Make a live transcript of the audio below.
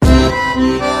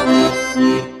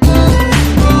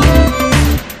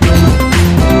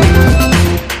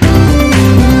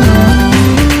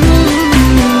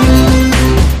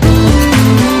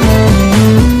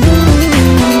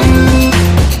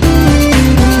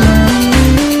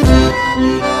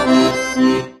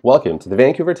Welcome to the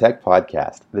Vancouver Tech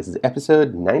Podcast. This is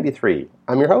episode 93.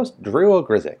 I'm your host, Drew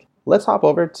O'Grizik. Let's hop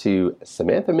over to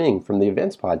Samantha Ming from the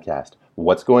Events Podcast.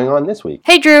 What's going on this week?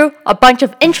 Hey Drew, a bunch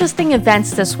of interesting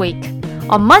events this week.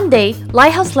 On Monday,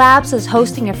 Lighthouse Labs is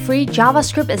hosting a free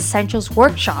JavaScript Essentials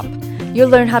workshop. You'll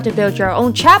learn how to build your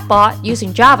own chatbot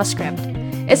using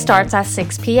JavaScript. It starts at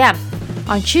 6 p.m.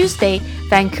 On Tuesday,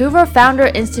 Vancouver Founder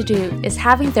Institute is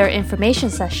having their information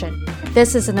session.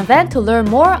 This is an event to learn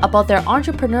more about their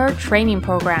entrepreneur training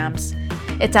programs.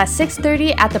 It's at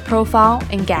 6:30 at the Profile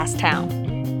in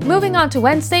Gastown. Moving on to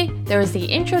Wednesday, there is the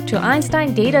Intro to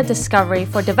Einstein Data Discovery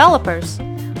for developers.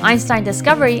 Einstein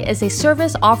Discovery is a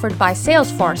service offered by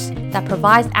Salesforce that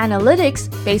provides analytics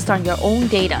based on your own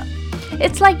data.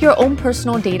 It's like your own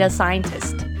personal data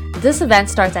scientist. This event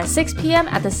starts at 6 p.m.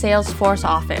 at the Salesforce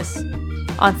office.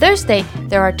 On Thursday,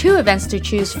 there are two events to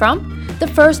choose from. The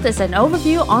first is an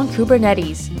overview on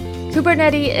Kubernetes.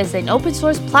 Kubernetes is an open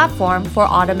source platform for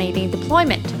automating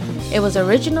deployment. It was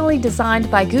originally designed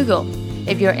by Google.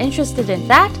 If you're interested in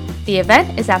that, the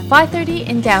event is at 5:30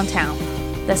 in downtown.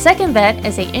 The second event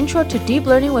is an Intro to Deep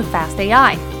Learning with Fast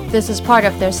AI. This is part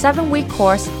of their 7-week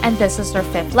course, and this is their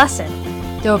 5th lesson.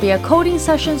 There will be a coding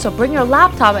session, so bring your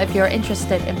laptop if you're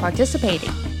interested in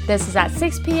participating. This is at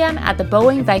 6 p.m. at the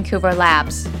Boeing Vancouver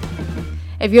Labs.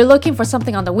 If you're looking for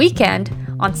something on the weekend,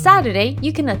 on Saturday,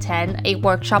 you can attend a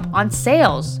workshop on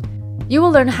sales. You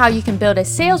will learn how you can build a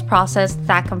sales process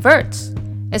that converts.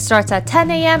 It starts at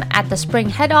 10 a.m. at the Spring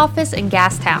Head Office in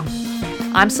Gastown.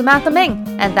 I'm Samantha Ming,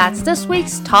 and that's this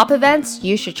week's top events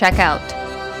you should check out.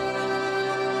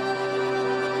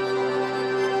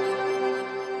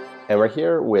 And we're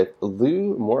here with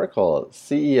Lou Moracle,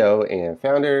 CEO and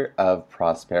founder of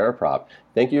Prospera.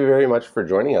 Thank you very much for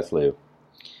joining us, Lou.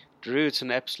 Drew, it's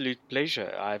an absolute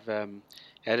pleasure. I've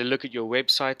had a look at your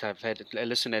website. I've had a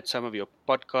listen at some of your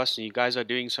podcasts, and you guys are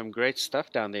doing some great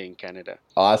stuff down there in Canada.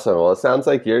 Awesome. Well, it sounds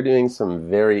like you're doing some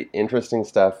very interesting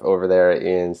stuff over there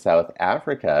in South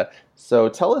Africa. So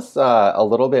tell us a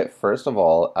little bit, first of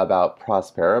all, about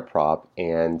Prospera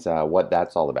and what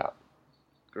that's all about.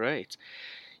 Great.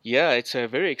 Yeah, it's a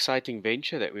very exciting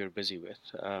venture that we're busy with.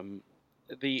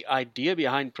 The idea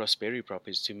behind Prospera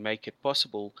is to make it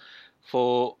possible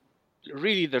for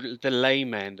really the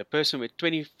layman, the person with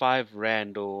 25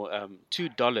 Rand or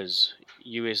 $2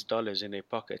 US dollars in their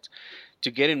pocket, to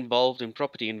get involved in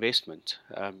property investment.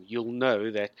 You'll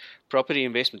know that property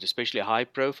investment, especially high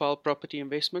profile property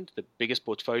investment, the biggest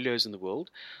portfolios in the world,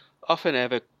 often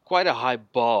have quite a high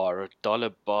bar, a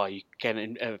dollar bar. You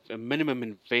can have a minimum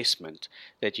investment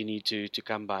that you need to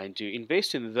come by, and to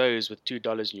invest in those with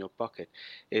 $2 in your pocket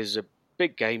is a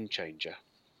big game changer.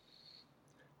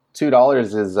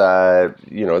 $2 is,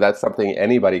 that's something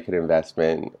anybody could invest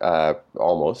in,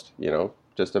 almost,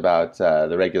 just about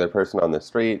the regular person on the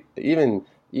street.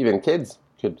 Even kids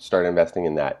could start investing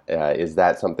in that. Is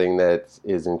that something that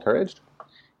is encouraged?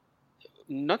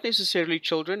 Not necessarily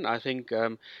children. I think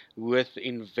with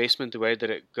investment, the way that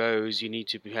it goes, you need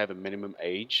to have a minimum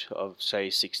age of, say,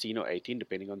 16 or 18,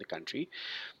 depending on the country.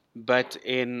 But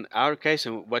in our case,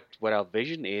 and what our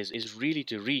vision is really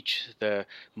to reach the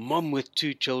mom with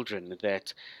 2 children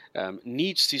that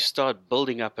needs to start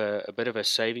building up a bit of a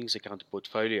savings account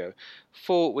portfolio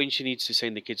for when she needs to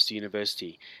send the kids to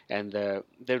university. And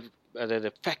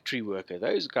the factory worker,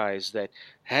 those guys that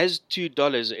has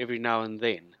 $2 every now and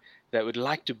then, that would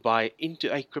like to buy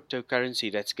into a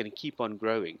cryptocurrency that's going to keep on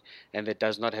growing and that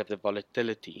does not have the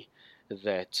volatility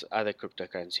that other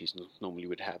cryptocurrencies normally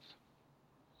would have.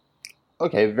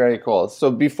 Okay, very cool. So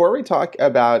before we talk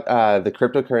about the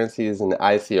cryptocurrencies and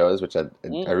ICOs, which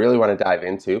I really want to dive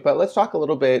into, but let's talk a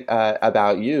little bit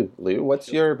about you, Lou.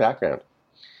 What's your background?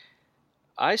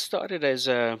 I started as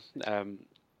I'm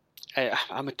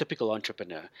a typical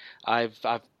entrepreneur. I've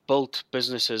built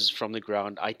businesses from the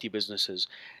ground, IT businesses,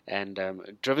 and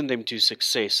driven them to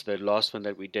success. The last one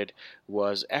that we did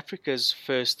was Africa's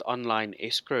first online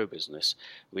escrow business,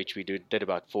 which we did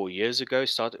about 4 years ago,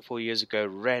 started 4 years ago,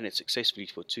 ran it successfully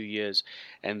for 2 years,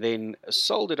 and then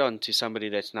sold it on to somebody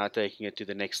that's now taking it to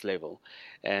the next level.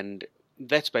 And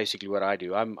that's basically what I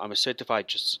do. I'm a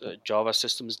certified Java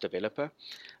systems developer.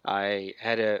 I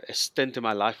had a stint in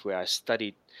my life where I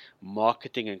studied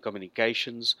marketing and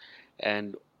communications,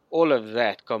 and all of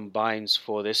that combines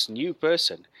for this new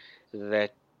person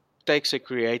that takes a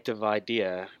creative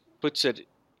idea, puts it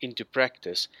into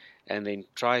practice, and then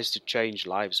tries to change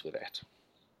lives with that.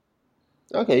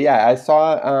 Okay, yeah, I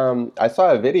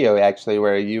saw a video actually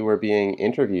where you were being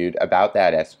interviewed about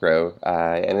that escrow,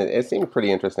 and it seemed pretty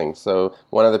interesting. So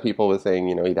one of the people was saying,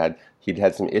 he'd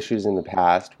had some issues in the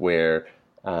past where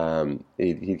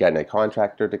He'd gotten a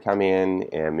contractor to come in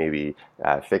and maybe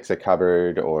fix a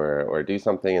cupboard or do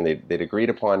something, and they'd agreed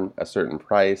upon a certain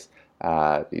price.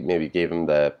 He maybe gave him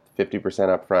the 50%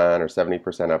 upfront or 70%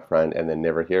 upfront, and then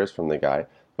never hears from the guy.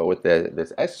 But with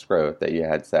this escrow that you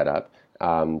had set up,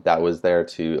 that was there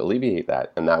to alleviate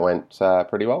that, and that went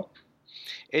pretty well.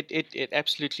 It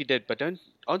absolutely did. But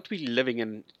aren't we living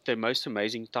in the most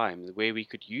amazing time where we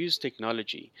could use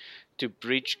technology to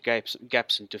bridge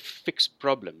gaps and to fix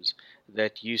problems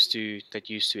that used to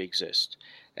exist?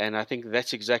 And I think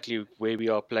that's exactly where we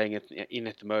are playing it in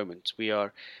at the moment. We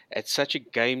are at such a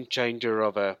game changer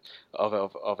of a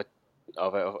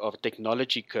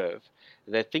technology curve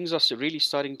that things are really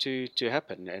starting to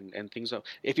happen, and things are.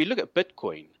 If you look at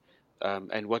Bitcoin,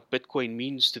 and what Bitcoin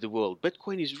means to the world,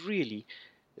 Bitcoin is really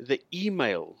the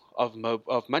email of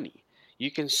money.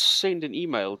 You can send an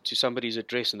email to somebody's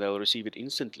address and they'll receive it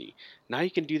instantly. Now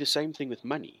you can do the same thing with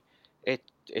money.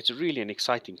 It's really an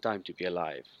exciting time to be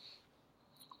alive.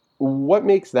 What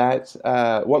makes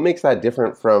that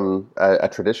different from a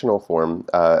traditional form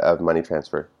of money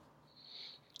transfer?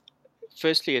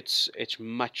 Firstly, it's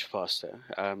much faster.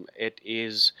 It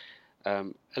is a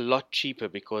lot cheaper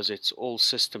because it's all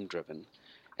system driven.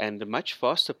 And the much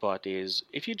faster part is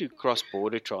if you do cross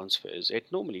border transfers,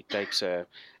 it normally takes a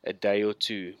day or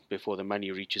two before the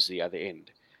money reaches the other end.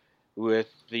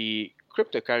 With the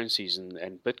cryptocurrencies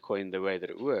and Bitcoin, the way that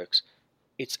it works,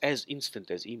 it's as instant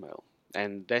as email.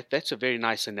 And that's a very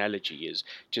nice analogy, is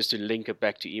just to link it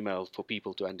back to email for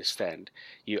people to understand.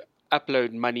 You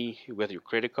upload money with your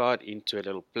credit card into a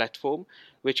little platform,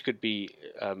 which could be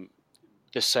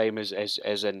the same as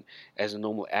a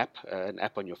normal app, an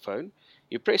app on your phone.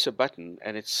 You press a button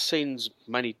and it sends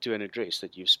money to an address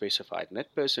that you've specified, and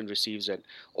that person receives an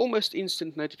almost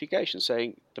instant notification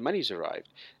saying the money's arrived,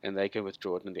 and they can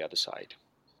withdraw it on the other side.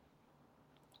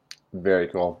 Very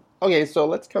cool. Okay, so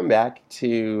let's come back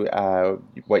to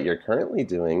what you're currently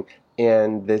doing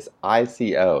and this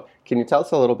ICO. Can you tell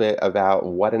us a little bit about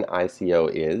what an ICO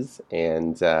is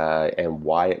and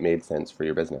why it made sense for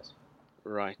your business?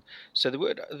 Right. So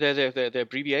the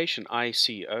abbreviation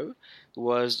ICO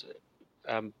was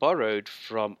borrowed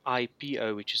from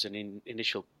IPO, which is an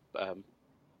initial um,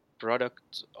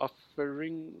 product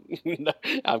offering. No,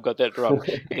 I've got that wrong.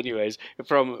 Anyways,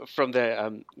 from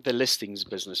the listings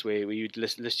business where you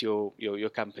list your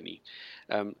company.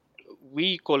 Um,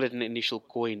 we call it an initial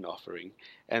coin offering,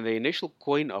 and the initial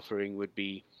coin offering would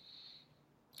be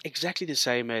exactly the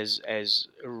same as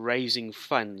raising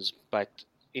funds, but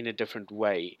in a different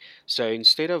way. So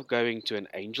instead of going to an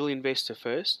angel investor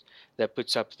first that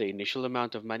puts up the initial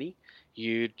amount of money,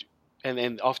 you'd and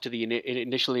then after the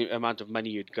initial amount of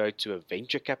money, you'd go to a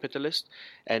venture capitalist,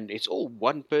 and it's all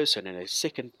one person and a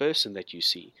second person that you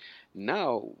see.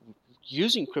 Now,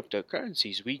 using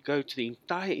cryptocurrencies, we go to the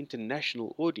entire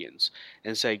international audience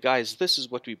and say, guys, this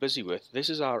is what we're busy with. This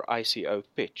is our ICO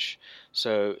pitch.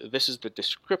 So this is the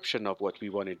description of what we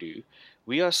want to do.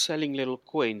 We are selling little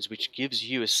coins, which gives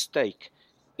you a stake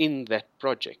in that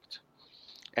project.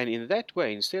 And in that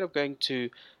way, instead of going to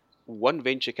one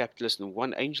venture capitalist and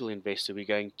one angel investor, we're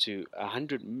going to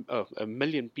a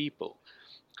million people,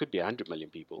 could be 100 million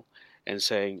people, and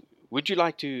saying, would you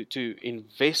like to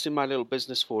invest in my little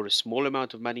business for a small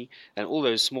amount of money? And all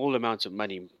those small amounts of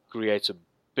money creates a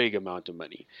big amount of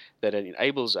money that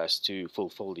enables us to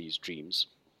fulfill these dreams.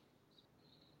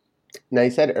 Now,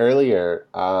 you said earlier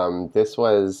this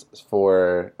was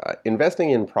for investing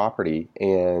in property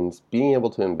and being able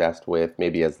to invest with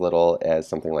maybe as little as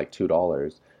something like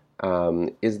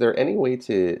 $2. Is there any way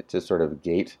to sort of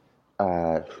gate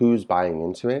who's buying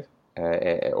into it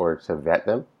or to vet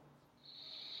them?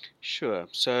 Sure.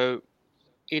 So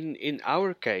in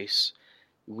our case,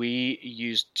 we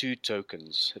use two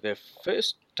tokens. The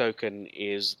first token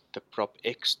is the Prop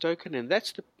X token, and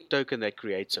that's the token that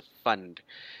creates a fund.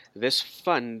 This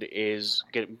fund is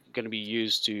going to be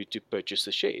used to purchase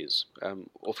the shares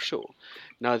offshore.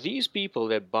 Now, these people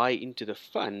that buy into the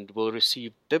fund will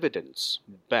receive dividends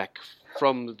back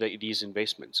from these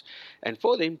investments. And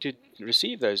for them to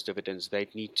receive those dividends, they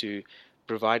need to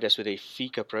provide us with a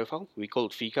FICA profile. We call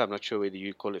it FICA. I'm not sure whether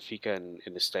you call it FICA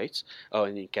in the States or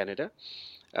in Canada.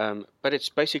 But it's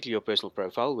basically your personal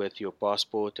profile with your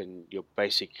passport and your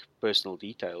basic personal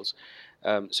details.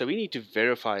 So we need to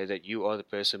verify that you are the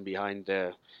person behind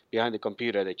the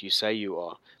computer that you say you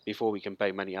are before we can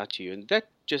pay money out to you. And that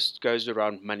just goes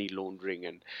around money laundering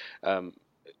and um,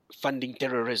 funding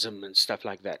terrorism and stuff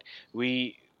like that.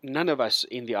 We None of us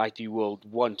in the IT world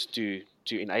want to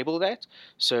enable that,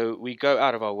 so we go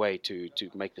out of our way to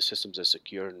make the systems as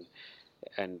secure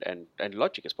and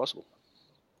logic as possible.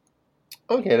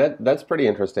 Okay, that's pretty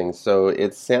interesting. So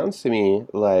it sounds to me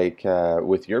like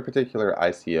with your particular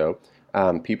ICO,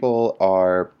 people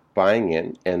are buying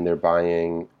in and they're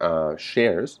buying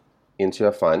shares into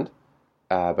a fund,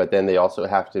 but then they also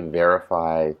have to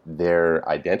verify their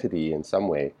identity in some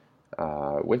way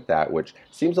with that, which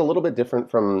seems a little bit different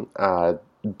from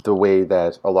the way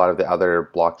that a lot of the other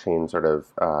blockchain sort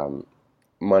of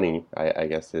money, I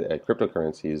guess,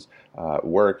 cryptocurrencies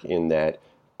work in that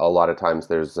a lot of times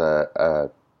there's a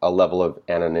level of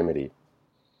anonymity.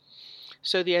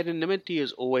 So the anonymity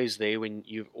is always there when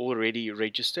you've already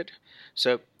registered.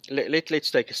 So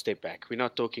let's take a step back. We're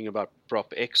not talking about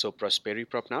Prop X or Prosperi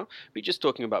Prop now. We're just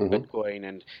talking about Hmm. Bitcoin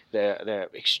and the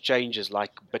exchanges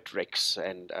like Bitrex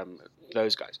and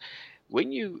those guys.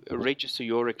 When you Hmm. register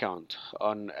your account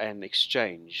on an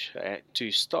exchange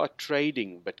to start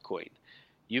trading Bitcoin,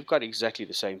 you've got exactly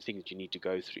the same thing that you need to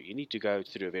go through. You need to go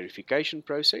through a verification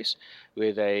process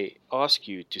where they ask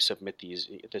you to submit these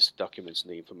documents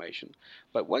and the information.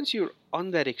 But once you're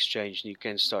on that exchange and you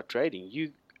can start trading,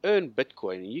 you earn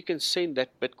Bitcoin and you can send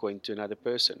that Bitcoin to another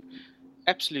person,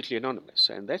 absolutely anonymous,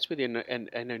 and that's where the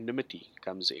anonymity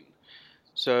comes in.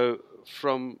 So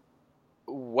from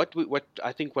what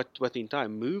I think what the entire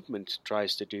movement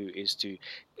tries to do is to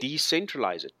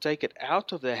decentralize it, take it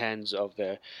out of the hands of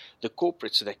the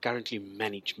corporates that currently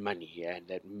manage money and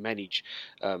that manage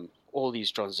all these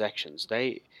transactions.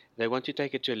 They want to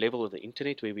take it to a level of the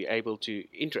internet where we're able to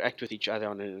interact with each other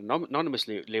on an anonymous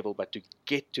level, but to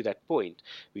get to that point,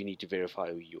 we need to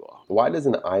verify who you are. Why does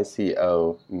an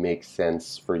ICO make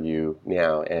sense for you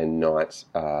now and not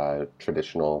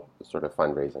traditional sort of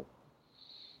fundraising?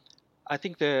 I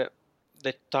think the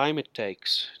time it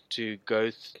takes to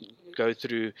go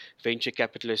through venture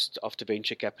capitalist after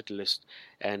venture capitalist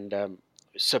and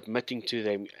submitting to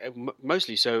them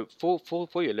mostly so for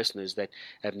your listeners that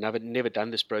have never done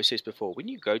this process before. When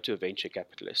you go to a venture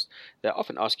capitalist, they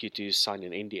often ask you to sign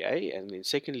an NDA and then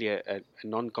secondly a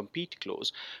non-compete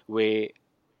clause where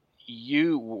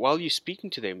you while you're speaking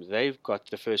to them, they've got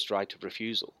the first right of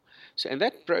refusal. So, and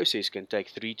that process can take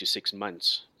 3 to 6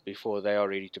 months before they are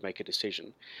ready to make a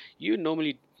decision. You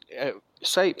normally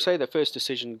say the first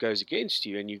decision goes against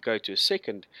you, and you go to a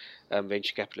second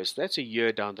venture capitalist. That's a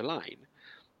year down the line.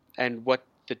 And what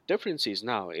the difference is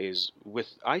now is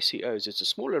with ICOs, it's a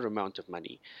smaller amount of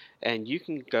money, and you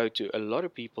can go to a lot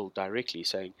of people directly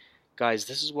saying, guys,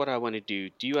 this is what I want to do.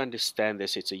 Do you understand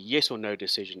this? It's a yes or no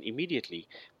decision. Immediately,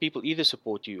 people either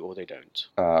support you or they don't.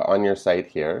 On your site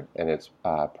here, and it's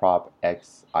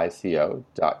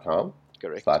propxico.com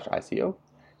Correct. slash ICO.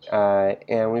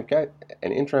 And we've got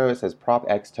an intro. It says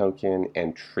PropX token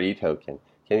and Tree token.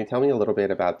 Can you tell me a little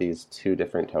bit about these two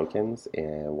different tokens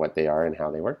and what they are and how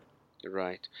they work?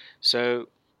 Right. So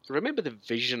remember, the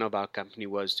vision of our company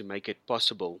was to make it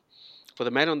possible for the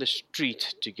man on the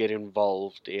street to get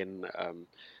involved in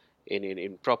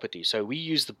property. So we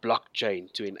use the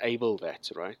blockchain to enable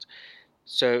that, right?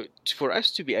 So for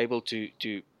us to be able to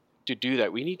do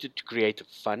that, we need to create a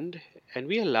fund, and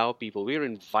we allow people. We're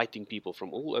inviting people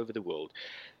from all over the world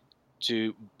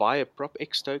to buy a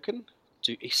PropX token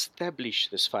to establish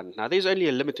this fund. Now, there's only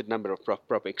a limited number of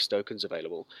PropX tokens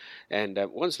available, and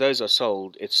once those are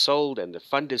sold, it's sold, and the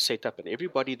fund is set up, and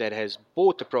everybody that has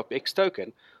bought a PropX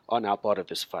token are now part of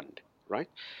this fund, right?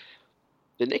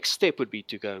 The next step would be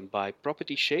to go and buy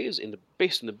property shares in the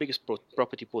best and the biggest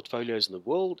property portfolios in the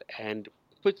world and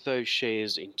put those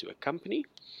shares into a company.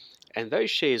 And those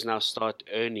shares now start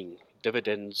earning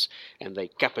dividends and their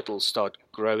capital start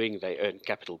growing. They earn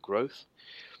capital growth.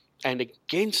 And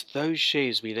against those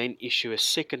shares, we then issue a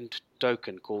second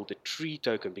token called the tree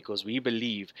token because we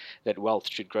believe that wealth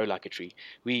should grow like a tree.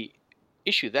 We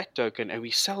issue that token and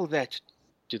we sell that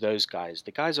to those guys,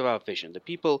 the guys of our vision, the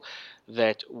people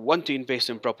that want to invest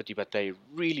in property, but they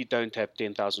really don't have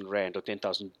 10,000 Rand or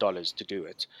 $10,000 to do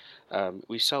it.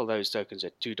 We sell those tokens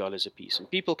at $2 a piece.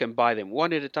 And people can buy them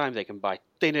one at a time, they can buy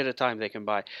 10 at a time, they can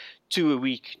buy two a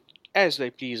week as they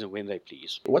please and when they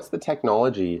please. What's the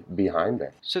technology behind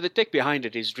this? So the tech behind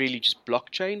it is really just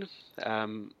blockchain,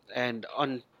 and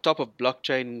on top of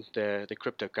blockchain, the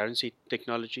cryptocurrency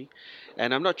technology.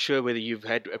 And I'm not sure whether you've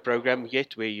had a program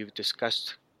yet where you've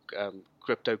discussed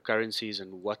cryptocurrencies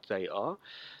and what they are,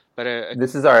 but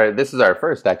This is our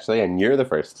first actually, and you're the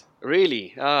first.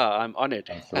 really, I'm honored.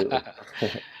 Absolutely.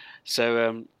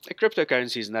 So a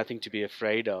cryptocurrency is nothing to be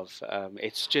afraid of.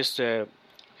 It's just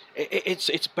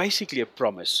it's basically a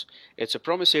promise. It's a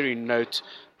promissory note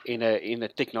in a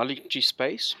technology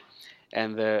space,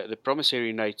 and the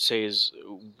promissory note says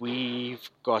we've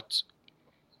got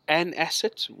an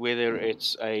asset, whether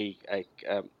it's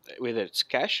whether it's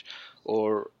cash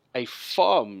or a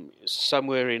farm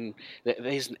somewhere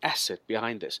there's an asset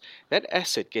behind this. That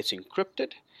asset gets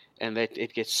encrypted and that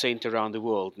it gets sent around the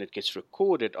world and it gets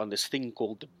recorded on this thing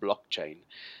called the blockchain.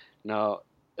 Now,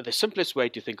 the simplest way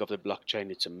to think of the blockchain,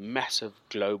 it's a massive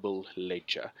global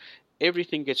ledger.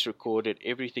 Everything gets recorded,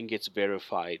 everything gets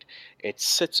verified. It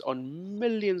sits on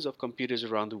millions of computers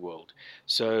around the world.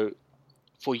 So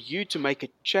for you to make a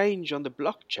change on the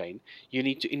blockchain, you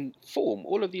need to inform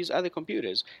all of these other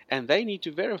computers, and they need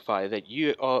to verify that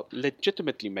you are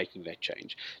legitimately making that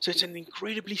change. So it's an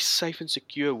incredibly safe and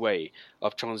secure way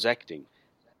of transacting,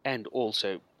 and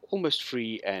also almost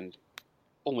free and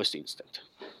almost instant.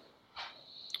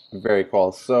 Very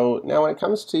cool. So now, when it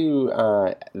comes to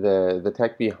the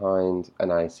tech behind an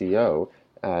ICO,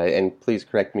 and please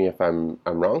correct me if I'm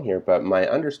wrong here, but my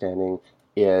understanding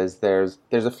is there's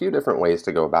a few different ways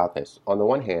to go about this. On the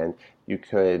one hand, you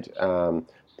could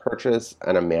purchase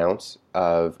an amount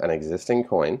of an existing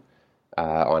coin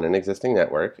on an existing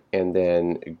network, and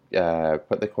then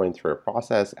put the coin through a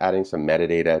process, adding some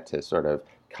metadata to sort of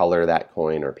color that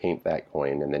coin or paint that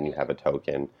coin, and then you have a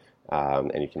token,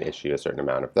 and you can issue a certain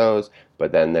amount of those.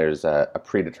 But then there's a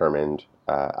predetermined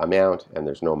amount, and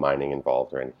there's no mining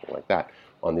involved or anything like that.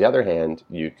 On the other hand,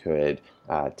 you could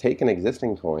take an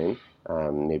existing coin,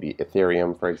 maybe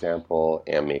Ethereum, for example,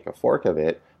 and make a fork of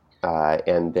it.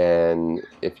 And then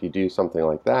if you do something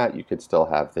like that, you could still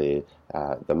have the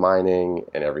mining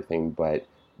and everything, but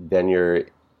then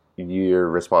you're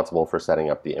responsible for setting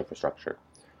up the infrastructure.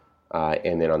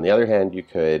 And then on the other hand, you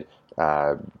could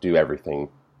do everything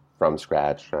from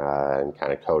scratch and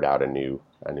kind of code out a new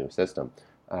system.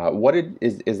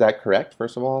 Is that correct,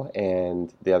 first of all?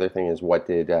 And the other thing is, what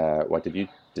did you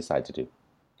decide to do?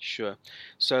 Sure.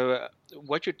 So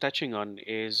what you're touching on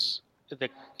is the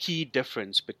key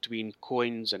difference between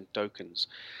coins and tokens.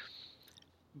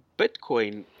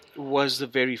 Bitcoin was the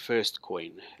very first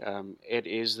coin. It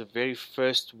is the very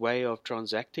first way of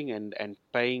transacting and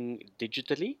paying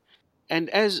digitally. And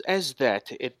as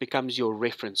that, it becomes your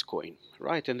reference coin,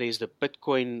 right? And there's the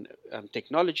Bitcoin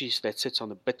technologies that sits on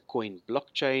the Bitcoin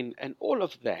blockchain, and all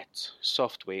of that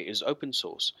software is open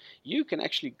source. You can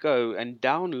actually go and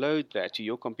download that to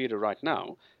your computer right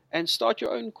now and start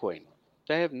your own coin.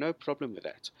 They have no problem with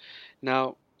that.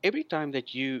 Now, every time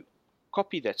that you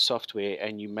copy that software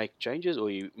and you make changes or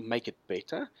you make it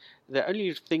better, the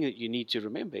only thing that you need to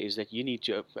remember is that you need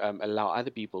to allow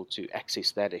other people to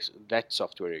access that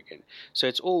software again. So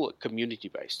it's all community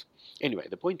based. Anyway,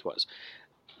 the point was,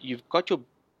 you've got your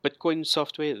Bitcoin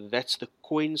software, that's the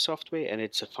coin software, and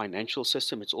it's a financial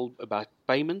system. It's all about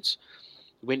payments.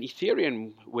 When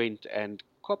Ethereum went and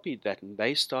copied that and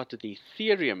they started the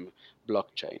Ethereum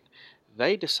blockchain,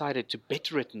 they decided to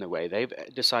better it in a way. They've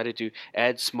decided to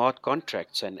add smart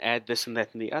contracts and add this and that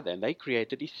and the other, and they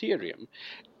created Ethereum.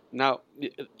 Now,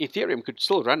 Ethereum could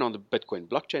still run on the Bitcoin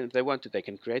blockchain if they wanted. They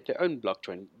can create their own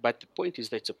blockchain. But the point is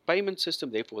that it's a payment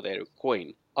system, therefore they're a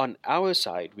coin. On our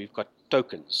side, we've got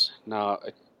tokens. Now,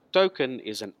 a token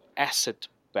is an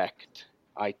asset-backed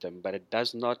item, but it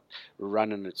does not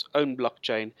run on its own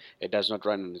blockchain. It does not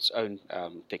run on its own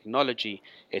technology.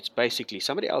 It's basically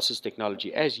somebody else's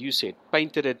technology, as you said,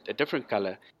 painted it a different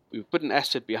color. We put an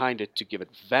asset behind it to give it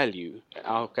value. In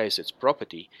our case, it's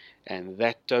property, and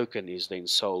that token is then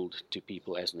sold to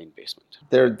people as an investment.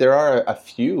 There are a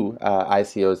few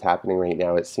ICOs happening right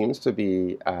now. It seems to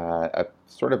be a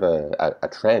sort of a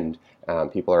trend.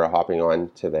 People are hopping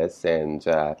on to this, and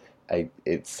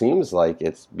it seems like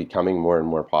it's becoming more and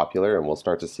more popular, and we'll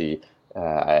start to see.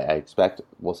 I expect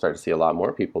we'll start to see a lot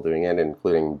more people doing it,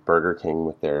 including Burger King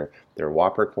with their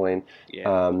Whopper coin.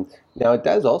 Yeah. Now, it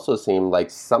does also seem like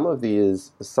some of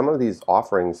these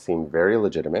offerings seem very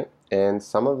legitimate, and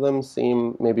some of them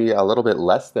seem maybe a little bit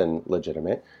less than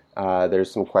legitimate. There's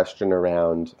some question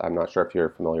around. I'm not sure if you're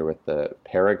familiar with the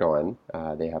Paragon.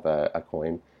 They have a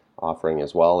coin offering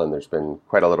as well, and there's been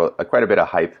quite a bit of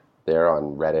hype there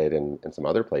on Reddit and some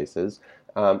other places.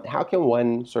 How can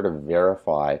one sort of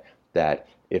verify that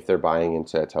if they're buying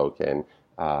into a token,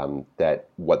 that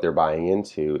what they're buying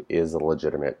into is a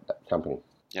legitimate company?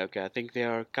 Okay, I think there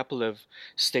are a couple of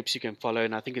steps you can follow,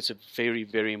 and I think it's a very,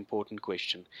 very important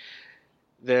question.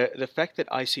 The fact that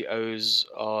ICOs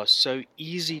are so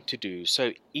easy to do,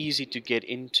 so easy to get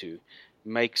into,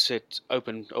 makes it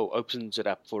opens it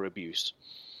up for abuse.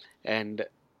 And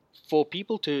for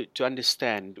people to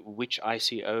understand which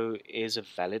ICO is a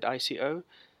valid ICO,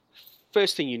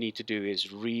 first thing you need to do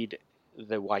is read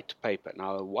the white paper.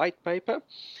 Now, a white paper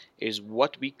is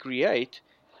what we create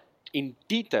in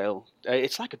detail.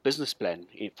 It's like a business plan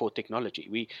for technology.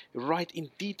 We write in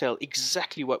detail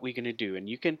exactly what we're going to do, and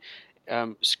you can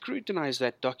scrutinize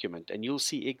that document, and you'll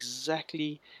see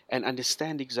exactly and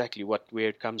understand exactly where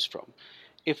it comes from.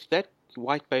 If that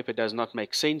white paper does not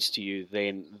make sense to you,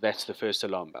 then that's the first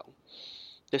alarm bell.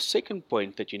 The second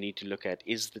point that you need to look at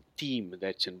is the team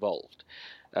that's involved.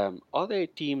 Are they a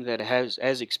team that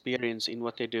has experience in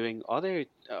what they're doing? Are they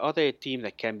a team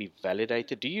that can be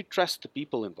validated? Do you trust the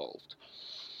people involved?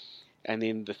 And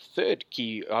then the third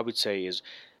key, I would say,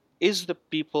 is the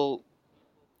people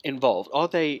involved, are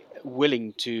they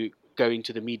willing to go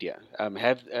into the media,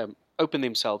 have open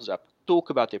themselves up, talk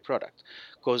about their product?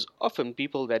 Because often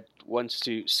people that wants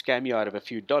to scam you out of a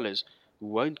few dollars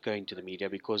won't go into the media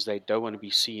because they don't want to be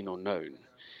seen or known.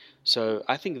 So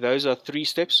I think those are three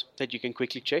steps that you can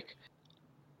quickly check.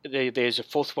 There's a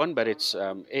fourth one, but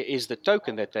is the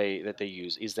token that they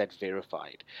use, is that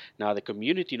verified? Now the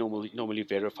community normally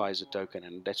verifies the token,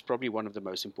 and that's probably one of the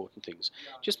most important things.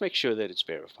 Just make sure that it's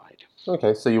verified.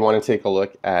 Okay, so you want to take a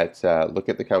look at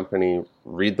the company,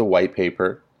 read the white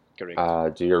paper,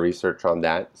 Correct. do your research on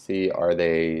that. See,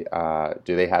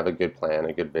 do they have a good plan,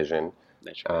 a good vision?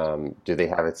 That's right. Do they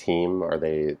have a team? Are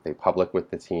they public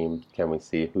with the team? Can we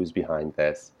see who's behind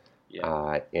this?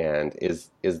 Yeah. And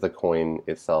is the coin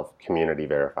itself community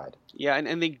verified? Yeah,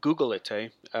 and then Google it,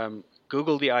 hey.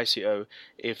 Google the ICO.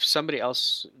 If somebody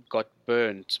else got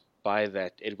burnt by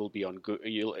that, it will be on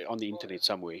the internet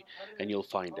somewhere, and you'll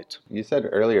find it. You said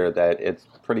earlier that it's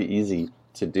pretty easy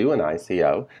to do an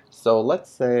ICO. So let's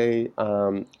say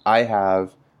I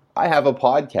have a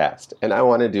podcast and I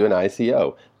want to do an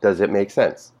ICO. Does it make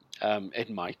sense? It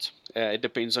might. It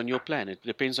depends on your plan. It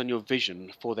depends on your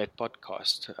vision for that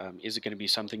podcast. Is it going to be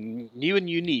something new and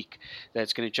unique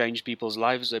that's going to change people's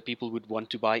lives, that people would want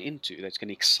to buy into, that's going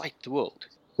to excite the world?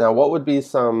 Now, what would be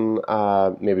some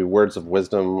maybe words of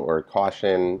wisdom or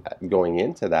caution going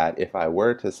into that if I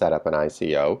were to set up an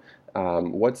ICO?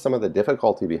 What's some of the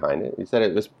difficulty behind it? You said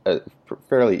it was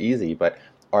fairly easy, but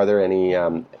are there any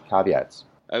caveats?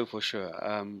 Oh, for sure.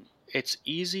 It's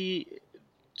easy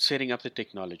setting up the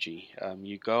technology.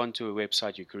 You go onto a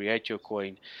website, you create your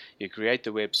coin, you create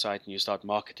the website, and you start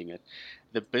marketing it.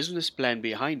 The business plan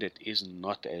behind it is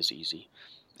not as easy.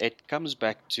 It comes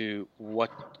back to what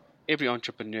every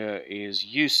entrepreneur is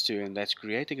used to, and that's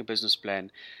creating a business plan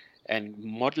and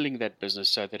modeling that business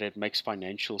so that it makes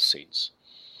financial sense.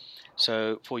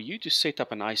 So for you to set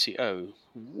up an ICO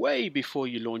way before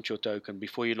you launch your token,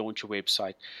 before you launch your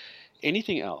website,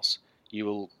 anything else, you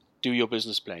will do your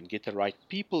business plan, get the right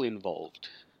people involved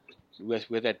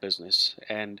with that business,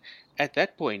 and at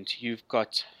that point you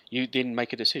then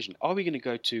make a decision. Are we going to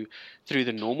go through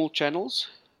the normal channels,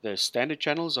 the standard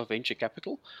channels of venture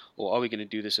capital, or are we going to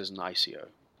do this as an ICO?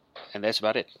 And that's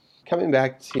about it. Coming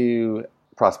back to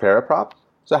Prospera Prop,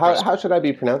 so how should I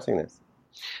be pronouncing this?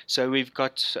 So we've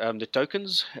got the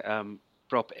tokens,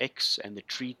 Prop X and the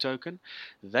Tree token.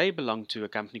 They belong to a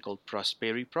company called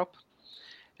Prosperi Prop.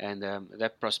 And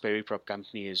that Prosperi Prop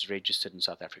company is registered in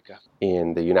South Africa.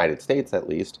 In the United States, at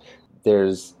least,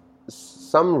 there's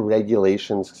some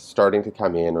regulations starting to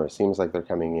come in, or it seems like they're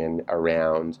coming in,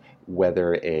 around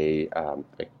whether an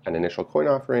initial coin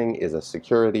offering is a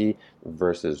security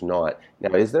versus not.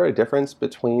 Now, is there a difference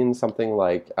between something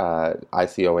like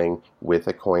ICOing with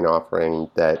a coin offering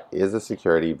that is a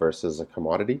security versus a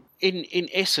commodity? In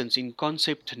essence, in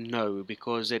concept, no,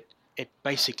 because it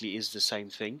basically is the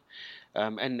same thing.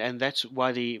 And that's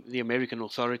why the American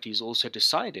authorities also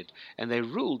decided, and they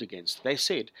ruled against. They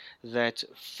said that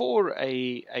for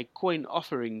a coin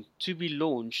offering to be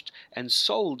launched and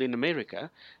sold in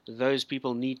America, those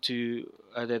people need to,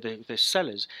 the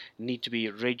sellers need to be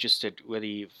registered with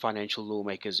the financial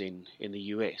lawmakers in the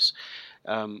US.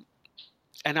 And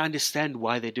I understand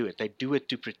why they do it. They do it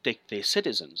to protect their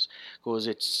citizens, because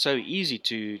it's so easy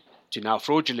to now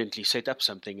fraudulently set up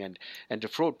something and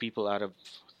defraud people out of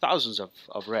thousands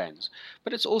of rands.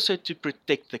 But it's also to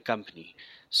protect the company.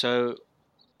 So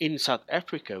in South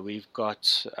Africa, we've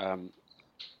got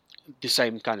the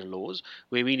same kind of laws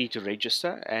where we need to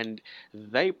register, and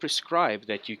they prescribe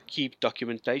that you keep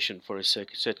documentation for a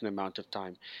certain amount of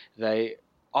time. They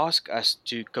ask us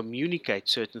to communicate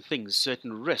certain things,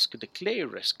 certain risk, declare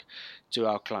risk to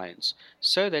our clients,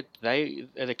 so that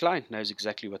the client knows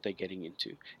exactly what they're getting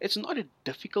into. It's not a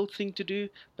difficult thing to do,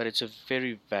 but it's a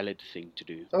very valid thing to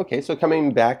do. Okay, so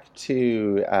coming back to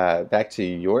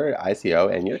your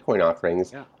ICO and your coin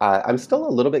offerings, Yeah. I'm still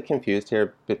a little bit confused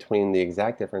here between the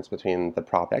exact difference between the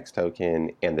PropX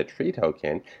token and the Tree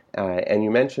token. And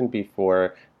you mentioned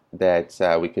before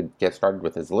that we could get started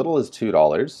with as little as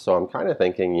 $2. So I'm kind of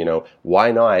thinking,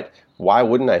 why not? Why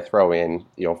wouldn't I throw in,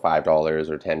 $5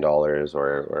 or $10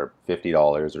 or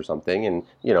 $50 or something? And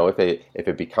if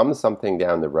it becomes something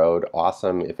down the road,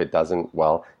 awesome. If it doesn't,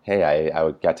 well, hey, I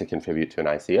would get to contribute to an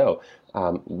ICO.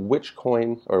 Which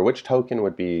coin or which token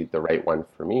would be the right one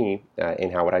for me,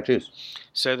 and how would I choose?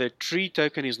 So the tree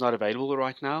token is not available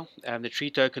right now. The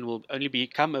tree token will only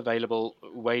become available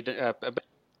a bit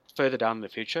further down in the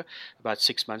future, about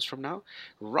 6 months from now.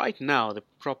 Right now, the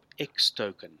Prop X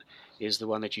token is the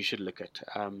one that you should look at.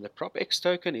 The Prop X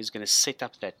token is going to set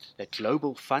up that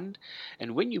global fund,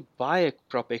 and when you buy a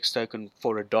Prop X token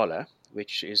for $1,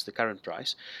 which is the current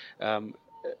price,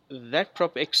 that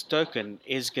Prop X token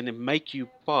is going to make you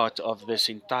part of this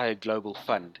entire global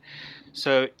fund.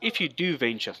 So if you do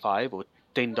venture $5 or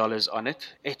 $10 on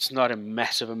it, it's not a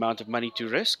massive amount of money to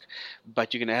risk,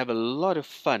 but you're going to have a lot of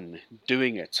fun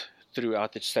doing it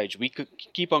throughout that stage. We could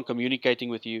keep on communicating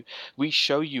with you. We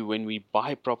show you when we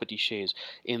buy property shares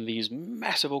in these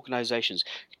massive organizations.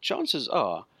 Chances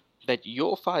are that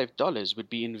your $5 would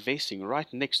be investing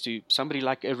right next to somebody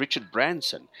like a Richard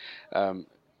Branson.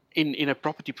 In a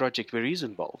property project where he's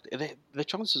involved, the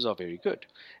chances are very good.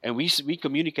 And we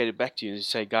communicate it back to you and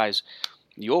say, guys,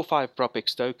 your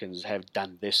 5PropX tokens have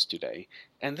done this today.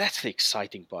 And that's the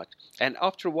exciting part. And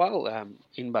after a while,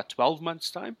 in about 12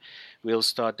 months' time, we'll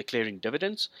start declaring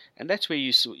dividends. And that's where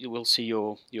you will see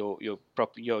your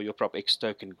PropX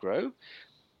token grow.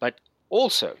 But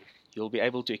also, you'll be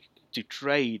able to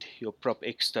trade your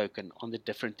PropX token on the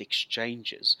different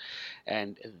exchanges.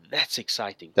 And that's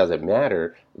exciting. Does it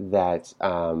matter that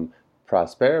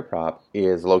ProsperaProp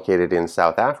is located in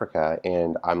South Africa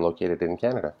and I'm located in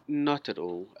Canada? Not at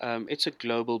all. It's a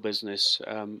global business.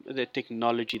 The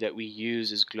technology that we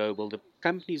use is global. The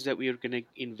companies that we are going to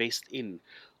invest in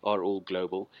are all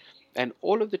global. And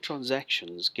all of the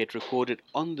transactions get recorded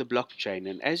on the blockchain.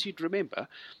 And as you'd remember,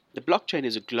 the blockchain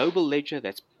is a global ledger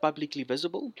that's publicly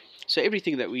visible. So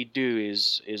everything that we do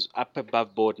is up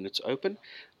above board and it's open.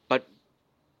 But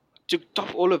to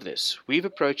top all of this, we've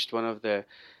approached one of the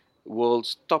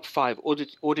world's top 5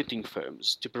 auditing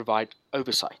firms to provide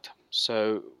oversight.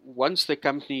 So once the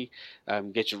company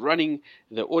gets running,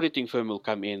 the auditing firm will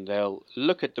come in. They'll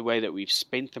look at the way that we've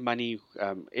spent the money,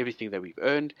 everything that we've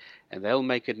earned, and they'll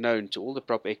make it known to all the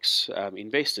PropX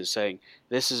investors saying,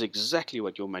 this is exactly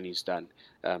what your money's done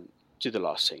to the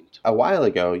last cent. A while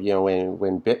ago,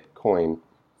 when Bitcoin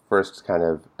first kind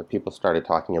of people started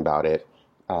talking about it,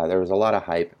 there was a lot of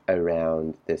hype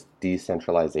around this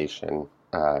decentralization,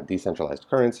 decentralized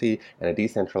currency, and a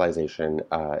decentralization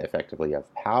effectively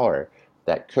of power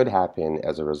that could happen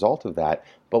as a result of that.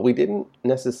 But we didn't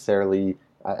necessarily,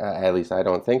 at least I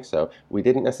don't think so, we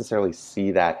didn't necessarily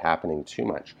see that happening too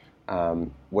much.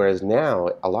 Whereas now,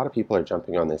 a lot of people are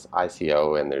jumping on this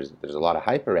ICO, and there's a lot of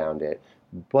hype around it,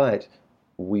 but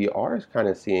we are kind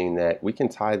of seeing that we can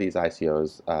tie these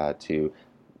ICOs to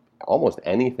almost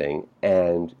anything.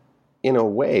 And in a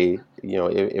way,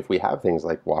 if we have things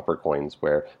like Whopper coins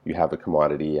where you have a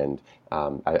commodity, and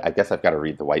I guess I've got to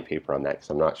read the white paper on that because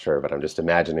I'm not sure, but I'm just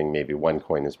imagining maybe one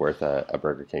coin is worth a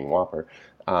Burger King Whopper.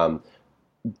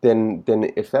 Then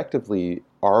effectively,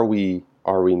 are we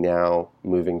now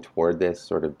moving toward this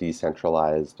sort of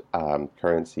decentralized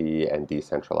currency and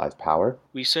decentralized power?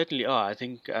 We certainly are. I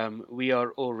think we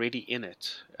are already in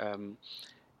it.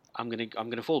 I'm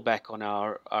gonna fall back on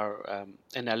our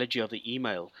analogy of the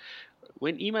email.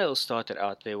 When email started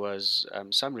out, there was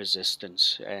some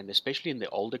resistance, and especially in the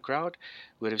older crowd,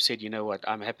 would have said, you know what,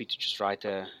 I'm happy to just write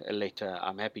a letter.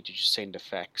 I'm happy to just send a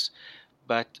fax.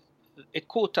 But it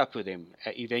caught up with them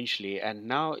eventually, and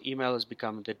now email has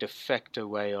become the de facto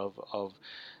way of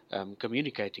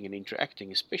communicating and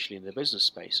interacting, especially in the business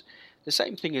space. The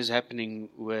same thing is happening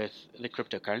with the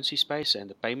cryptocurrency space and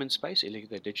the payment space,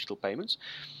 the digital payments.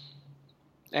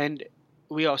 And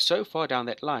we are so far down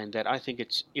that line that I think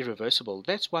it's irreversible.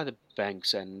 That's why the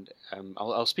banks, and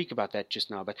I'll speak about that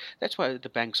just now, but that's why the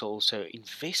banks are also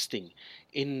investing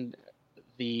in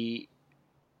the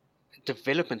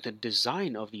development and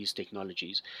design of these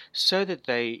technologies so that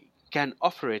they can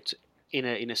offer it in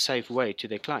a safe way to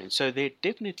their clients. So there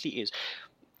definitely is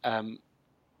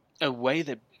a way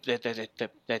that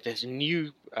there's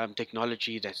new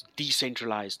technology that's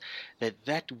decentralized,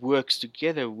 that works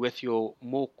together with your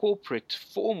more corporate,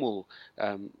 formal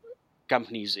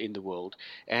companies in the world,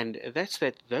 and that's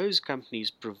that those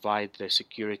companies provide the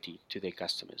security to their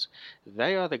customers.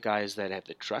 They are the guys that have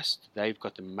the trust. They've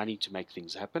got the money to make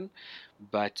things happen,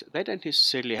 but they don't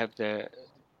necessarily have the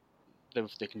the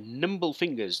nimble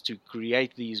fingers to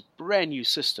create these brand new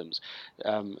systems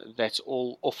that's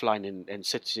all offline and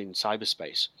sits in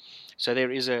cyberspace. So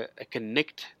there is a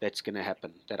connect that's going to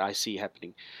happen, that I see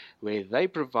happening, where they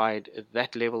provide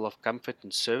that level of comfort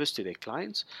and service to their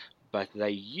clients, but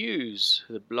they use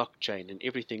the blockchain and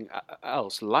everything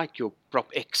else, like your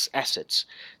PropX assets,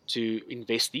 to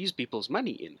invest these people's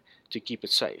money in, to keep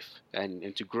it safe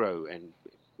and to grow and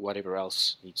whatever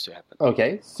else needs to happen.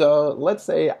 Okay, so let's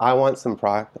say I want some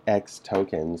PropX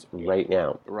tokens right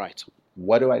now. Right.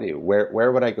 What do I do?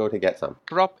 Where would I go to get some?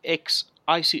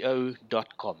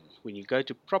 PropXICO.com. When you go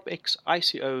to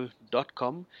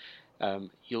PropXICO.com,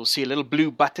 you'll see a little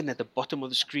blue button at the bottom of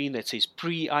the screen that says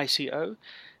pre-ICO.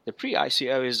 The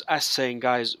pre-ICO is us saying,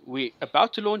 guys, we're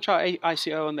about to launch our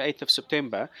ICO on the 8th of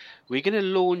September. We're going to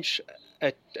launch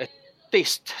a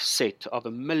test set of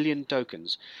 1 million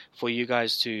tokens for you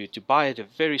guys to buy at a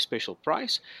very special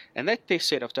price. And that test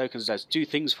set of tokens does 2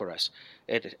 things for us.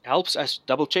 It helps us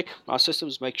double check our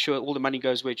systems, make sure all the money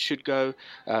goes where it should go.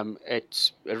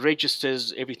 It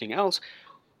registers everything else.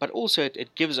 But also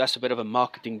it gives us a bit of a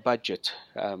marketing budget.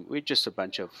 We're just a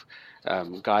bunch of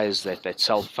guys that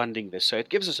self-funding this. So it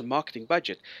gives us a marketing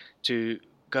budget to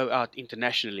go out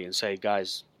internationally and say,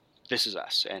 guys, this is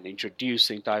us, and introduce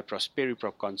the entire Prosperi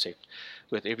Prop concept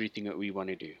with everything that we want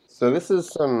to do. So this is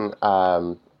some,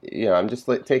 I'm just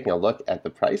taking a look at the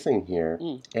pricing here,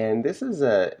 and this is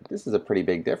a pretty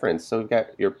big difference. So we've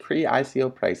got your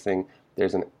pre-ICO pricing.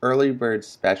 There's an early bird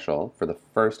special for the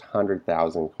first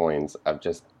 100,000 coins of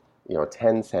just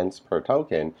 10 cents per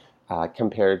token.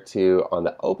 Compared to on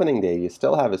the opening day, you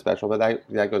still have a special, but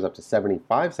that goes up to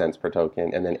 75 cents per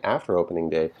token, and then after opening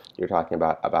day, you're talking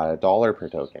about $1 per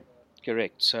token.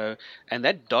 Correct. So, and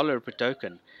that $1 per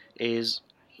token is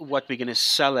what we're going to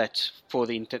sell at for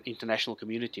the international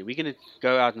community. We're going to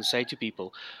go out and say to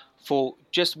people, for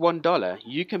just $1,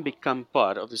 you can become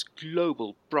part of this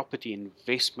global property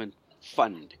investment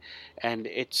fund, and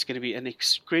it's going to be an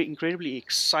incredibly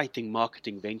exciting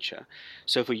marketing venture.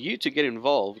 So for you to get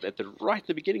involved right at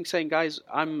the beginning, saying, guys,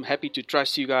 I'm happy to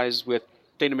trust you guys with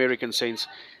 10 American cents,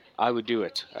 I would do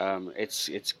it. It's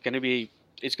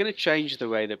going to change the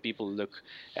way that people look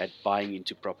at buying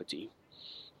into property.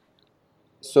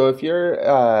 So if your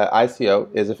ICO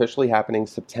is officially happening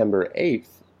September 8th,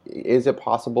 is it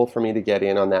possible for me to get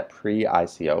in on that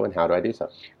pre-ICO, and how do I do so?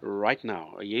 Right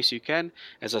now, yes, you can.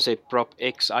 As I said,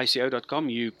 PropXICO.com.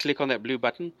 You click on that blue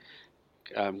button,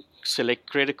 select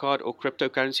credit card or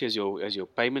cryptocurrency as your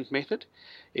payment method.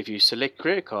 If you select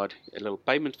credit card, a little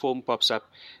payment form pops up,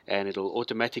 and it'll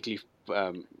automatically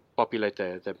populate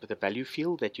the value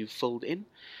field that you filled in,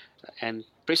 and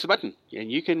press the button,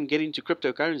 and you can get into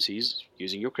cryptocurrencies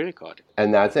using your credit card.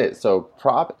 And that's it. So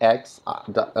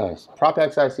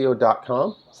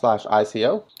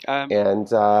PropXICO.com/ICO,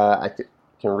 and I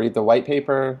can read the white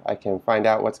paper, I can find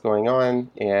out what's going on,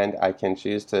 and I can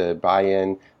choose to buy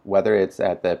in, whether it's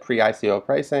at the pre-ICO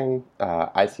pricing,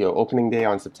 ICO opening day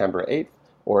on September 8th,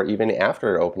 or even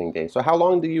after opening day. So how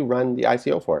long do you run the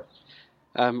ICO for?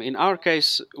 In our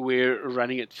case, we're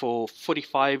running it for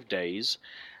 45 days.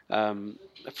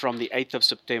 From the 8th of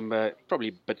September, probably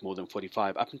a bit more than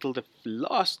 45, up until the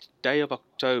last day of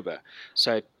October.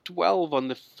 So at 12 on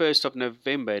the 1st of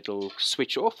November, it'll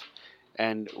switch off,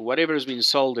 and whatever has been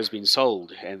sold,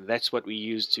 and that's what we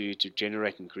use to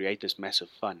generate and create this massive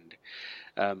fund.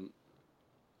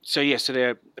 So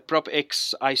the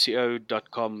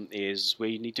PropXICO.com is where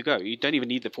you need to go. You don't even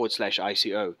need the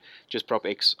 /ICO, just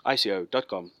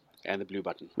PropXICO.com. And the blue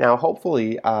button. Now,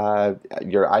 hopefully,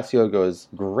 your ICO goes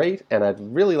great, and I'd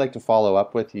really like to follow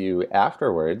up with you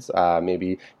afterwards,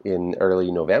 maybe in early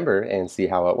November, and see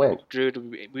how it went. Drew,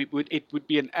 it would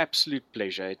be an absolute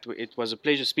pleasure. It was a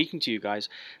pleasure speaking to you guys,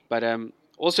 but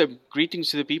also greetings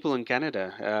to the people in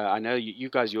Canada. I know you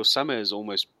guys, your summer is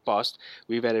almost past.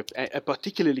 We've had a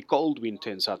particularly cold winter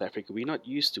in South Africa. We're not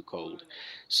used to cold,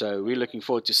 so we're looking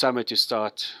forward to summer to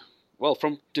start. Well,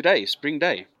 from today, spring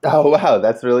day. Oh, wow.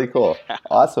 That's really cool.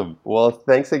 Awesome. Well,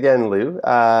 thanks again, Lou.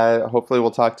 Hopefully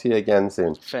we'll talk to you again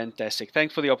soon. Fantastic.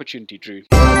 Thanks for the opportunity, Drew.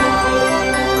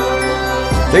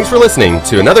 Thanks for listening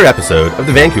to another episode of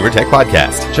the Vancouver Tech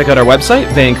Podcast. Check out our website,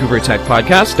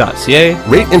 vancouvertechpodcast.ca.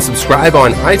 Rate and subscribe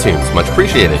on iTunes. Much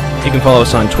appreciated. You can follow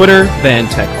us on Twitter,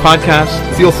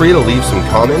 VanTechPodcast. Feel free to leave some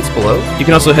comments below. You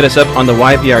can also hit us up on the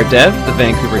YVR Dev, the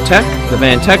Vancouver Tech, the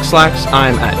Van Tech Slacks.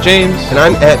 I'm at James. And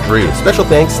I'm at Drew. Special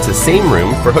thanks to Same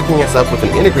Room for hooking us up with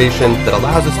an integration that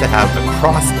allows us to have a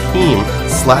cross-team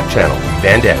Slack channel,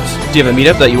 Van Devs. Do you have a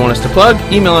meetup that you want us to plug?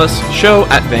 Email us,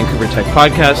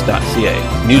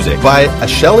 show@vancouvertechpodcast.ca. Music by A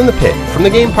Shell in the Pit from the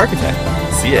game Parkitect.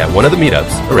 See ya at one of the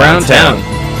meetups around town.